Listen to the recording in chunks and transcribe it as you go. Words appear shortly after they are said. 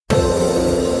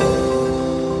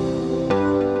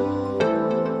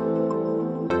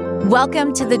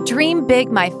Welcome to the Dream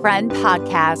Big, My Friend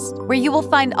podcast, where you will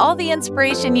find all the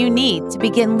inspiration you need to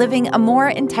begin living a more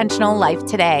intentional life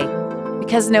today.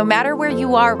 Because no matter where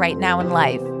you are right now in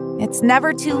life, it's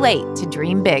never too late to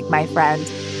dream big, my friend.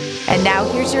 And now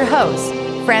here's your host,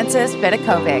 Frances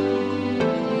Vidakovic.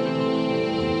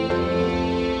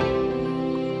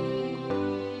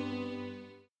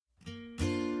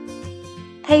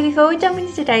 Hey, before we jump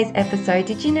into today's episode,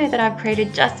 did you know that I've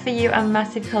created just for you a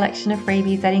massive collection of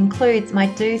freebies that includes my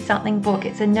Do Something book?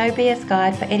 It's a no BS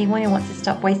guide for anyone who wants to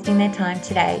stop wasting their time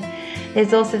today.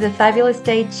 There's also the Fabulous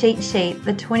Day cheat sheet,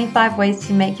 the 25 ways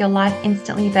to make your life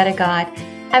instantly better guide.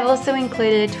 I've also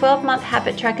included a 12-month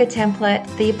habit tracker template,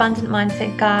 the Abundant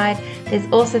Mindset guide. There's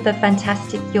also the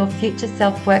fantastic Your Future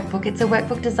Self workbook. It's a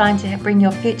workbook designed to bring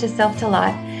your future self to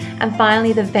life. And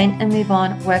finally, the Vent and Move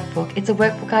On workbook. It's a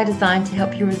workbook I designed to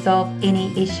help you resolve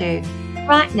any issue.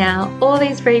 Right now, all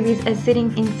these freebies are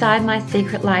sitting inside my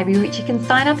secret library, which you can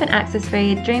sign up and access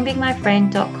via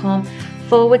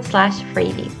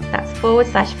dreambigmyfriend.com/freebies. That's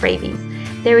 /freebies.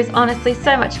 There is honestly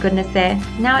so much goodness there.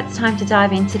 Now it's time to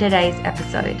dive into today's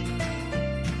episode.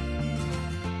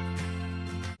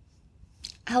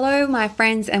 Hello, my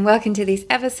friends, and welcome to this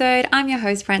episode. I'm your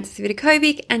host, Frances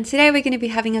Vidakovic, and today we're going to be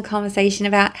having a conversation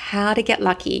about how to get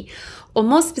lucky, or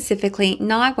more specifically,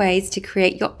 9 ways to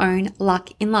create your own luck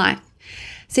in life.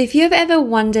 So if you've ever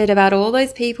wondered about all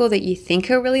those people that you think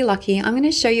are really lucky, I'm going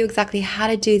to show you exactly how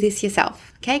to do this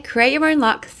yourself. Okay, create your own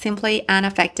luck simply and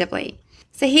effectively.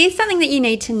 So here's something that you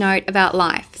need to note about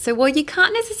life. So while you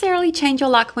can't necessarily change your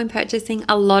luck when purchasing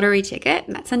a lottery ticket,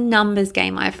 that's a numbers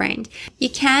game, my friend, you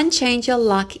can change your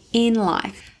luck in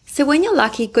life. So when you're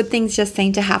lucky, good things just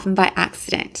seem to happen by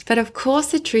accident. But of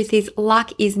course, the truth is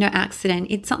luck is no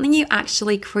accident. It's something you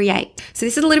actually create. So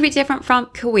this is a little bit different from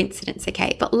coincidence,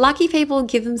 okay? But lucky people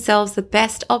give themselves the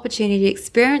best opportunity to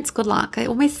experience good luck. They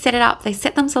almost set it up. They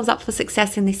set themselves up for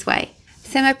success in this way.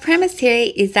 So my premise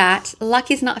here is that luck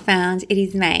is not found, it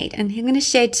is made. And I'm going to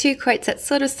share 2 quotes that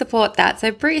sort of support that.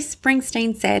 So Bruce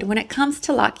Springsteen said, when it comes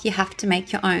to luck, you have to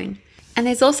make your own. And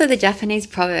there's also the Japanese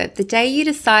proverb, the day you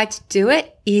decide to do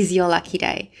it is your lucky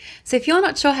day. So if you're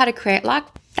not sure how to create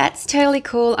luck, that's totally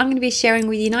cool. I'm going to be sharing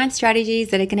with you 9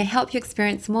 strategies that are going to help you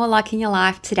experience more luck in your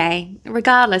life today,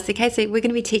 regardless. Okay, so we're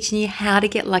going to be teaching you how to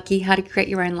get lucky, how to create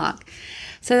your own luck.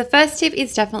 So the first tip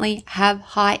is definitely have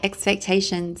high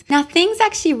expectations. Now, things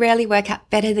actually rarely work out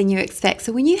better than you expect.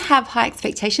 So when you have high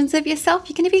expectations of yourself,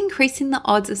 you're going to be increasing the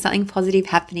odds of something positive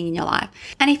happening in your life.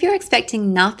 And if you're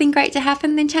expecting nothing great to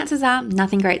happen, then chances are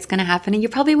nothing great's going to happen. And you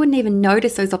probably wouldn't even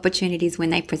notice those opportunities when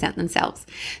they present themselves.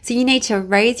 So you need to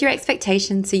raise your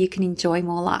expectations so you can enjoy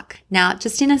more luck. Now,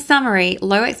 just in a summary,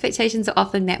 low expectations are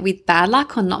often met with bad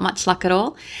luck or not much luck at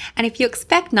all. And if you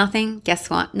expect nothing, guess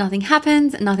what? Nothing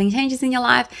happens, nothing changes in your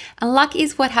life. And luck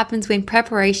is what happens when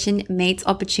preparation meets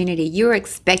opportunity. You're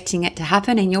expecting it to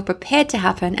happen and you're prepared to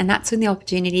happen, and that's when the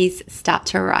opportunities start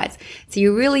to arise. So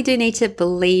you really do need to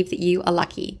believe that you are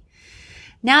lucky.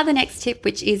 Now the next tip,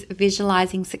 which is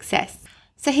visualizing success.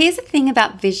 So here's the thing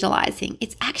about visualizing.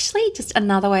 It's actually just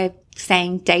another way of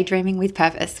saying daydreaming with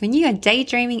purpose. When you are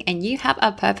daydreaming and you have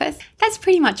a purpose, that's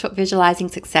pretty much what visualizing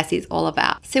success is all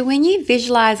about. So when you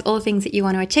visualize all the things that you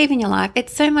want to achieve in your life,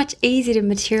 it's so much easier to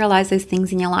materialize those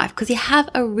things in your life because you have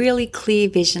a really clear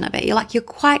vision of it. You're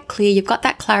quite clear, you've got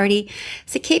that clarity.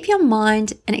 So keep your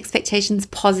mind and expectations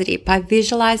positive by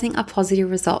visualizing a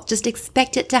positive result. Just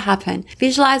expect it to happen.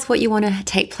 Visualize what you want to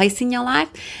take place in your life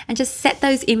and just set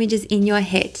those images in your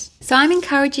head. So I'm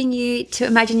encouraging you to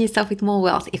imagine yourself with more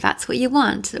wealth, if that's what you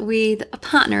want, with a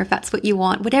partner, if that's what you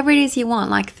want, whatever it is you want.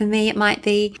 Like for me, it might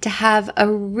be to have a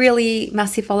really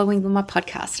massive following on my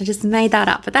podcast. I just made that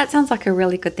up, but that sounds like a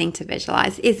really good thing to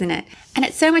visualize, isn't it? And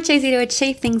it's so much easier to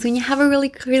achieve things when you have a really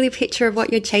clear picture of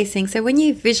what you're chasing. So when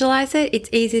you visualize it, it's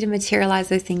easy to materialize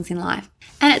those things in life.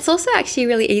 And it's also actually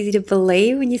really easy to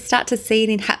believe when you start to see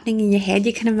it happening in your head.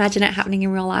 You can imagine it happening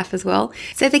in real life as well.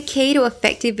 So the key to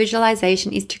effective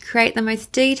visualization is to create the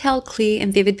most detailed, clear,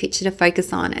 and vivid picture to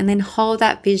focus on, and then hold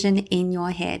that vision in your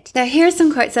head. So here are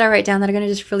some quotes that I wrote down that are going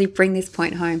to just really bring this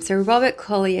point home. So Robert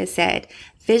Collier said,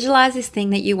 visualize this thing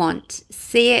that you want.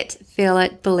 See it, feel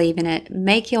it, believe in it.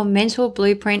 Make your mental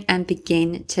blueprint and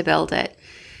begin to build it.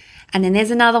 And then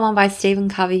there's another one by Stephen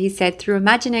Covey who said, through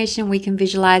imagination, we can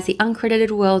visualize the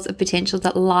uncredited worlds of potential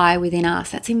that lie within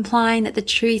us. That's implying that the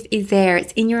truth is there.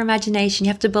 It's in your imagination.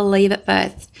 You have to believe it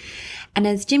first. And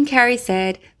as Jim Carrey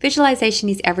said, visualization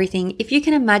is everything. If you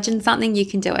can imagine something, you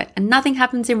can do it. And nothing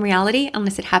happens in reality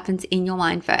unless it happens in your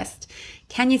mind first.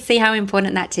 Can you see how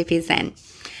important that tip is then?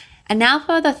 And now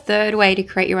for the third way to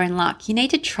create your own luck. You need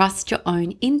to trust your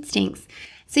own instincts.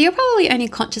 So you're probably only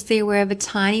consciously aware of a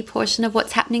tiny portion of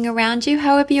what's happening around you.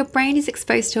 However, your brain is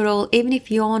exposed to it all, even if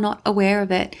you're not aware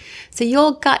of it. So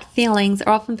your gut feelings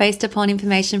are often based upon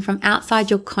information from outside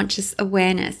your conscious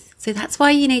awareness. So that's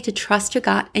why you need to trust your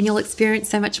gut and you'll experience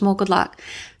so much more good luck.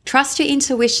 Trust your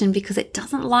intuition because it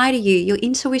doesn't lie to you. Your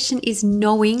intuition is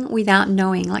knowing without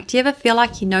knowing. Like, do you ever feel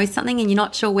like you know something and you're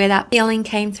not sure where that feeling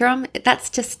came from?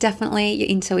 That's just definitely your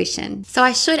intuition. So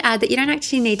I should add that you don't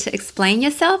actually need to explain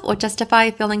yourself or justify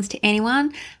your feelings to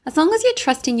anyone, as long as you're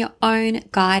trusting your own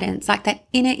guidance, like that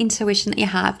inner intuition that you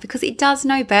have, because it does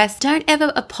know best. Don't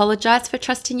ever apologize for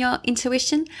trusting your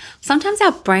intuition. Sometimes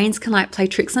our brains can play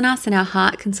tricks on us and our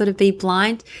heart can sort of be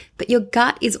blind, but your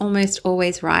gut is almost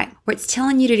always right, where it's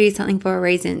telling you to do something for a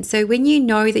reason. So when you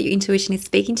know that your intuition is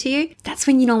speaking to you, that's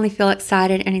when you normally feel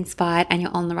excited and inspired and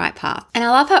you're on the right path. And I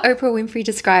love how Oprah Winfrey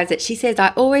describes it. She says, I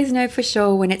always know for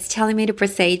sure when it's telling me to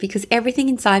proceed because everything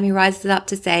inside me rises up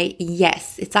to say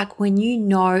yes. It's like when you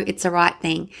know it's the right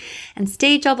thing. And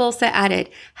Steve Jobs also added,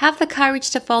 have the courage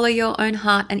to follow your own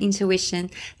heart and intuition.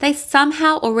 They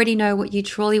somehow already know what you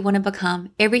truly want to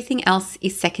become. Everything else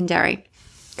is secondary.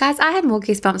 Guys, I had more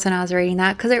goosebumps when I was reading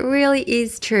that because it really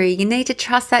is true. You need to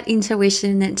trust that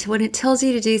intuition, and when it tells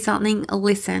you to do something,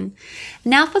 listen.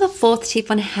 Now for the fourth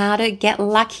tip on how to get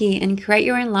lucky and create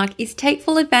your own luck is take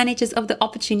full advantages of the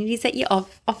opportunities that you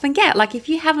often get. Like if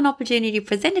you have an opportunity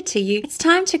presented to you, it's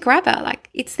time to grab it. Like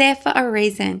it's there for a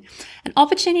reason. An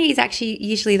opportunity is actually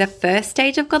usually the first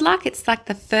stage of good luck. It's like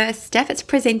the first step. It's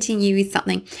presenting you with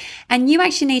something. And you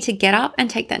actually need to get up and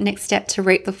take that next step to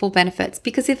reap the full benefits.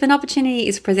 Because if an opportunity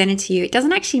is presented to you, it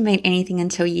doesn't actually mean anything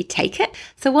until you take it.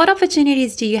 So what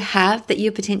opportunities do you have that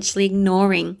you're potentially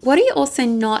ignoring? What are you also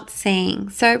not seeing?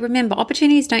 So remember,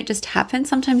 opportunities don't just happen.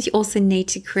 Sometimes you also need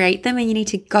to create them and you need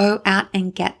to go out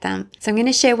and get them. So I'm going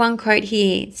to share one quote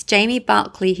here. It's Jamie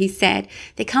Barkley who said,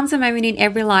 there comes a moment in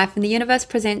every life when the universe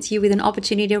presents you with an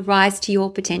opportunity to rise to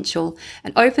your potential.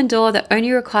 An open door that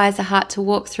only requires a heart to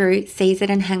walk through, seize it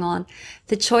and hang on.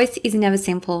 The choice is never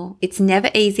simple. It's never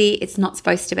easy. It's not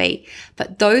supposed to be.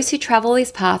 But those who travel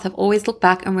this path have always looked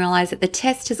back and realized that the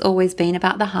test has always been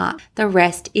about the heart. The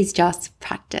rest is just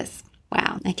practice.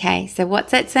 Wow. Okay. So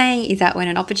what's that saying is that when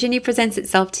an opportunity presents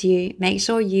itself to you, make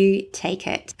sure you take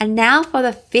it. And now for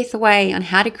the fifth way on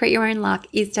how to create your own luck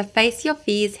is to face your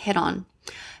fears head on.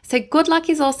 So good luck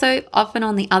is also often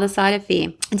on the other side of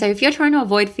fear. And so if you're trying to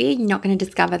avoid fear, you're not going to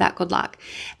discover that good luck.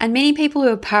 And many people who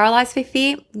are paralyzed by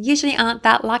fear usually aren't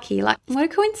that lucky. Like, what a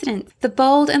coincidence. The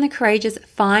bold and the courageous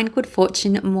find good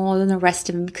fortune more than the rest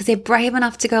of them because they're brave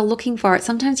enough to go looking for it.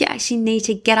 Sometimes you actually need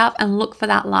to get up and look for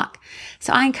that luck.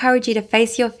 So I encourage you to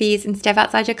face your fears and step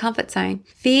outside your comfort zone.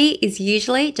 Fear is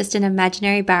usually just an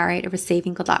imaginary barrier to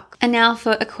receiving good luck. And now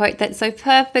for a quote that so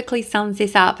perfectly sums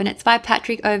this up, and it's by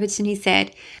Patrick Overton, who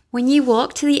said, when you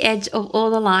walk to the edge of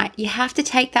all the light, you have to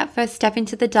take that first step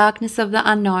into the darkness of the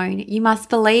unknown. You must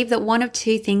believe that one of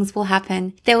two things will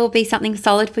happen. There will be something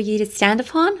solid for you to stand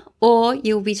upon, or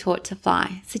you'll be taught to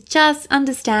fly. So just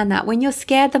understand that when you're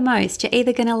scared the most, you're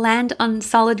either going to land on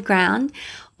solid ground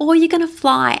or you're going to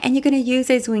fly and you're going to use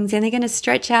those wings and they're going to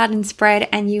stretch out and spread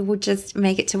and you will just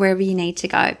make it to wherever you need to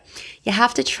go. You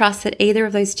have to trust that either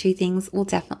of those two things will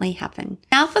definitely happen.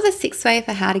 Now for the sixth way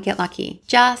for how to get lucky.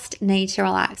 Just need to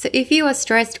relax. So if you are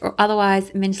stressed or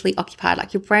otherwise mentally occupied,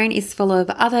 like your brain is full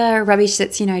of other rubbish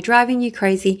that's, driving you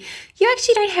crazy, you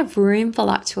actually don't have room for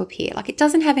luck to appear. Like it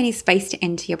doesn't have any space to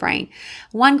enter your brain.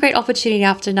 One great opportunity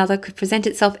after another could present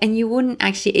itself and you wouldn't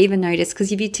actually even notice because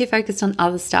you'd be too focused on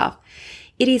other stuff.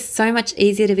 It is so much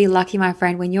easier to be lucky, my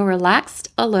friend, when you're relaxed,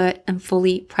 alert, and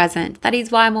fully present. That is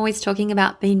why I'm always talking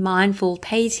about being mindful.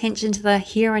 Pay attention to the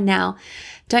here and now.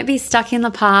 Don't be stuck in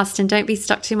the past and don't be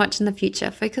stuck too much in the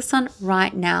future. Focus on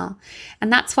right now.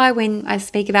 And that's why when I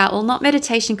speak about, not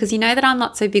meditation, because you know that I'm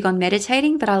not so big on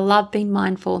meditating, but I love being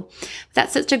mindful.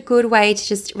 That's such a good way to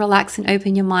just relax and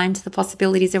open your mind to the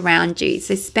possibilities around you.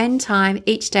 So spend time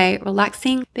each day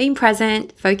relaxing, being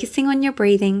present, focusing on your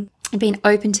breathing, and being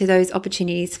open to those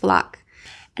opportunities for luck.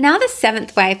 And now the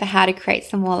seventh way for how to create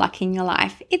some more luck in your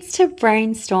life, it's to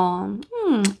brainstorm.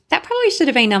 That probably should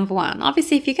have been number one.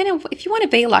 Obviously, if you want to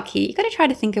be lucky, you've got to try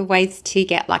to think of ways to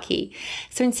get lucky.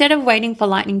 So instead of waiting for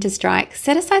lightning to strike,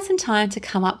 set aside some time to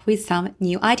come up with some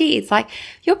new ideas. Like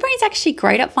your brain's actually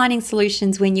great at finding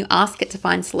solutions when you ask it to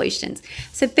find solutions.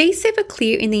 So be super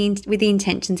clear with the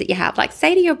intentions that you have. Like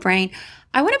say to your brain,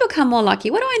 I want to become more lucky.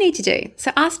 What do I need to do?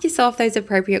 So ask yourself those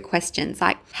appropriate questions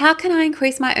like, how can I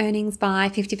increase my earnings by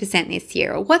 50% this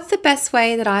year? Or what's the best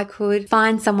way that I could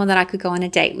find someone that I could go on a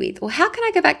date with? Or how can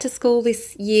I go back to school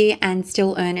this year and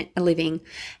still earn a living?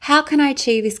 How can I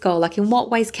achieve this goal? Like, in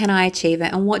what ways can I achieve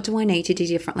it? And what do I need to do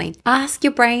differently? Ask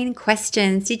your brain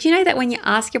questions. Did you know that when you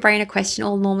ask your brain a question,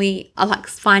 it'll normally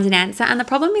find an answer? And the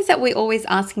problem is that we're always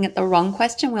asking it the wrong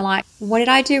question. We're like, what did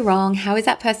I do wrong? How is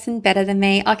that person better than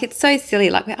me? Like, it's so silly.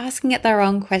 Like, we're asking it the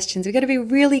wrong questions. We've got to be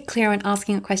really clear on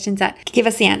asking it questions that give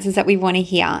us the answers that we want to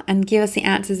hear and give us the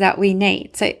answers that we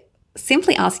need. So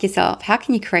simply ask yourself, how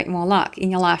can you create more luck in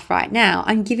your life right now?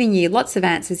 I'm giving you lots of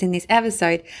answers in this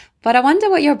episode, but I wonder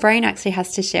what your brain actually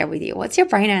has to share with you. What's your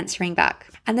brain answering back?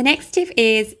 And the next tip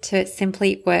is to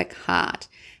simply work hard.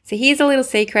 So here's a little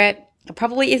secret. It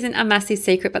probably isn't a massive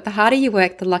secret, but the harder you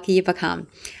work, the luckier you become.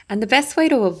 And the best way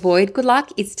to avoid good luck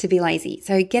is to be lazy.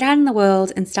 So get out in the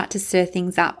world and start to stir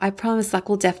things up. I promise luck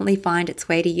will definitely find its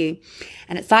way to you.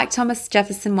 And it's like Thomas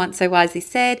Jefferson once so wisely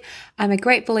said, I'm a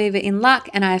great believer in luck,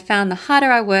 and I have found the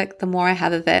harder I work, the more I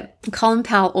have of it. Colin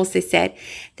Powell also said,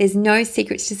 there's no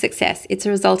secrets to success. It's a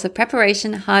result of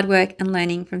preparation, hard work, and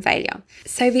learning from failure.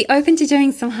 So be open to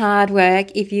doing some hard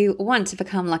work if you want to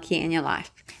become lucky in your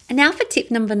life. And now for tip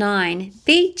number 9,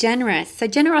 be generous. So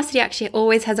generosity actually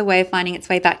always has a way of finding its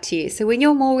way back to you. So when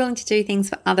you're more willing to do things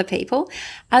for other people,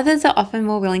 others are often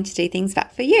more willing to do things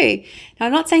back for you. Now,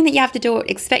 I'm not saying that you have to do it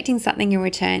expecting something in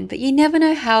return, but you never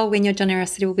know how or when your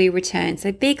generosity will be returned.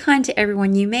 So be kind to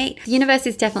everyone you meet. The universe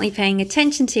is definitely paying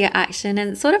attention to your action,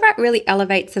 and it sort of really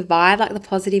elevates the vibe, like the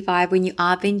positive vibe when you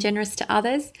are being generous to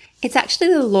others. It's actually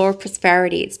the law of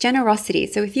prosperity. It's generosity.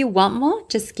 So if you want more,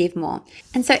 just give more.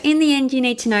 And so in the end, you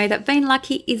need to know that being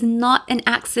lucky is not an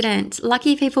accident.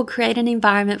 Lucky people create an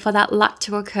environment for that luck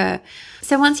to occur.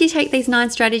 So once you take these 9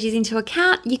 strategies into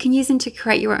account, you can use them to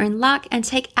create your own luck and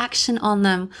take action on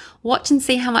them. Watch and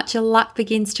see how much your luck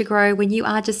begins to grow when you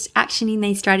are just actioning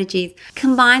these strategies.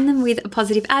 Combine them with a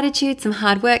positive attitude, some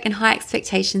hard work, and high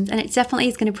expectations, and it definitely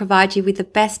is going to provide you with the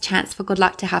best chance for good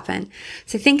luck to happen.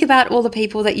 So think about all the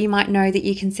people that you might know that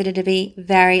you consider to be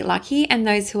very lucky and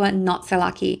those who are not so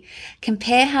lucky.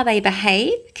 Compare how they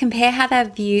behave, compare how they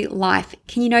view life.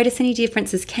 Can you notice any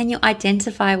differences? Can you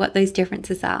identify what those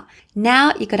differences are?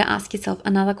 Now you've got to ask yourself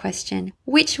another question.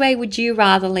 Which way would you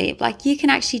rather live? Like, you can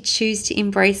actually choose to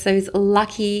embrace those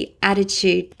lucky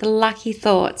attitude, the lucky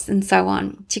thoughts, and so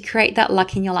on to create that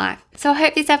luck in your life. So I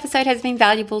hope this episode has been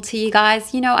valuable to you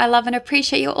guys. You know, I love and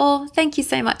appreciate you all. Thank you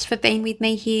so much for being with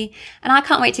me here, and I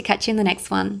can't wait to catch you in the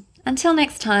next one. Until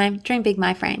next time, dream big,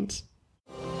 my friend.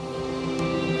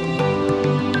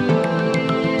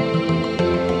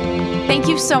 Thank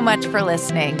you so much for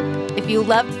listening. If you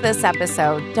loved this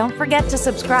episode, don't forget to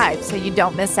subscribe so you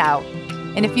don't miss out.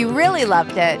 And if you really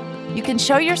loved it, you can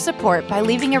show your support by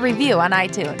leaving a review on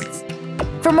iTunes.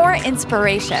 For more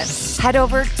inspiration, head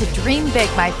over to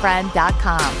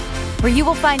dreambigmyfriend.com, where you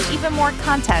will find even more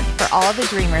content for all the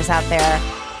dreamers out there.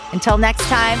 Until next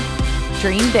time,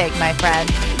 dream big, my friend.